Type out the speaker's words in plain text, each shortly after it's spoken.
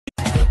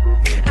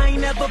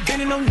never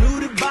been in no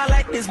nudie bar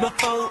like this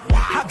before.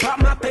 I brought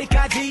my fake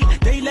IG,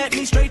 they let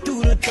me straight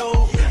through the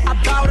door. I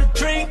bought a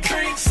drink,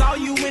 saw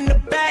you in the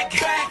back.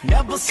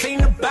 Never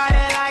seen a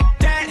body like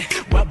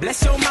that. Well,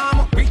 bless your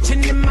mama,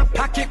 reaching in my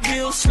pocket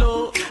real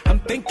slow. I'm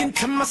thinking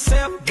to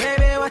myself,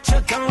 baby, what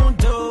you gonna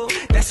do?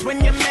 That's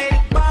when you made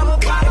it bubble,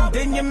 and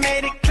then you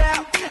made it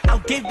clap. I'll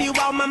give you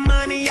all my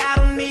money, I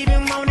don't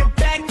even want it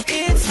back.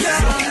 It's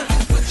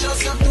yours. Put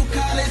yourself through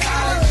college,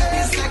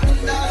 it's like $1,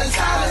 you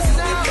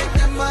can make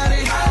that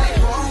money,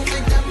 won't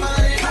make that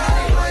money,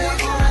 while you're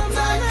on a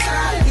tight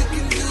time, you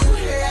can do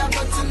hair,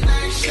 but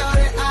tonight,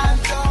 shorty, I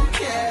don't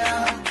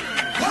care.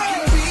 You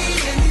can be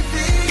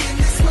anything in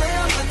this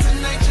world, but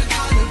tonight you're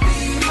gonna be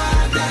my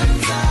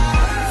dancer.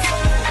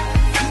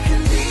 You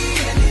can be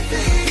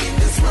anything in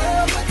this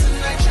world, but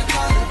tonight you're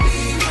gonna be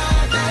my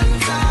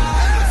dancer.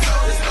 So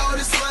let's throw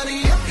this money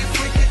up, you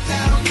break it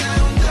down,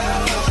 down,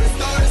 down. Let's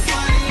throw this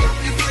money up,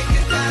 you break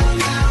it down,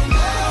 down,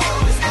 down.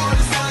 Let's throw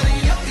this money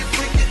up, you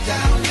break it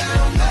down,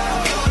 down, down.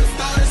 Let's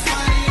throw this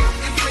money up,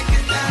 you break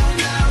it down,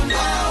 down,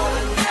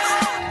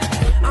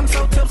 down. I'm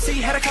so tipsy,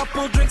 had a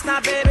couple drinks, now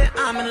baby,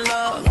 I'm in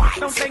love.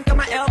 Don't think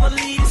I'ma ever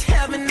leave this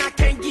heaven, I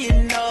can't get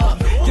enough.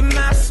 You're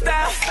my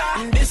style,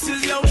 and this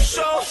is your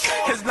show.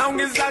 As long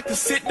as I can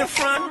sit the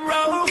front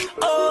row.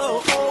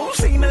 Oh, oh,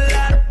 seen a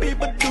lot of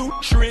people do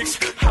tricks.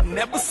 I've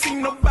never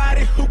seen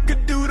nobody who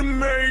could do the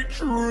matrix.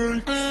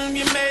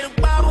 You made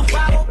it wobble,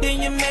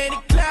 then you made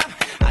it clap.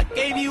 I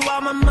gave you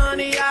all my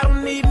money, I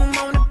don't even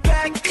want it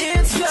back.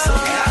 It's yours.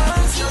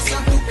 Put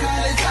yourself through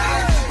college,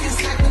 it's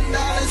like $1,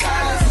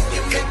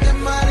 you can make that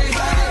money,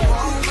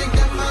 won't make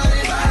that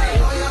money,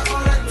 while you're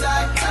on a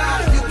tight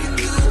time, you can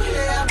do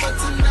hair, but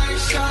tonight,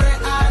 shorty,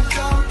 I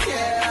don't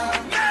care.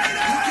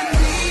 You can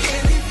be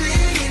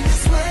anything in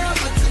this world,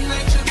 but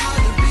tonight you're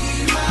gonna be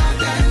my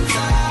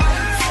dancer.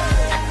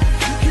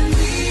 You can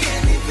be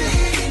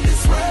anything in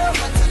this world,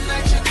 but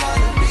tonight you're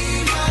gonna be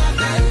my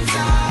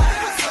dancer.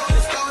 So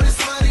let's throw this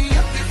money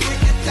up and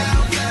break it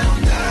down, down,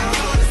 down.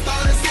 Let's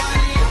throw this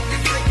money up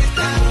and break it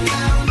down,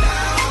 down,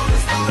 down.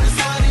 Let's throw this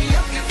money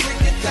up and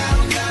break it down,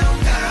 down,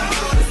 down.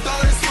 Let's throw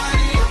this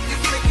money up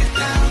and break it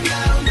down,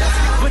 down,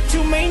 down. What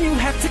you mean you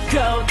have to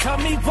go? Tell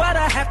me what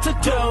I have to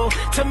do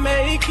to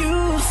make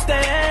you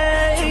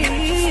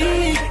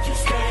stay.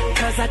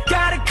 Cause I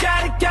got it,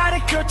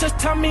 girl, just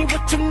tell me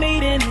what you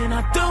need and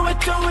I'll do it,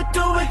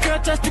 girl,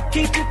 just to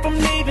keep you from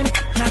leaving.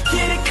 Now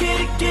get it,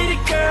 girl, get it.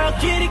 Now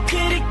get it,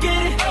 girl,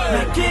 get it.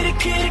 Oh, get it,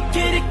 girl,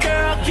 get it.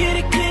 Now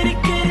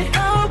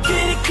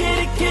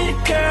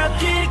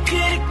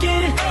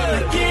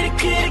get it,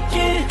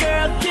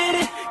 girl, get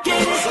it. Put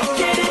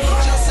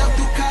yourself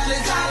through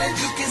college,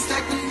 you can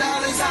stack $1,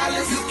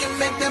 you can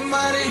make that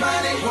money.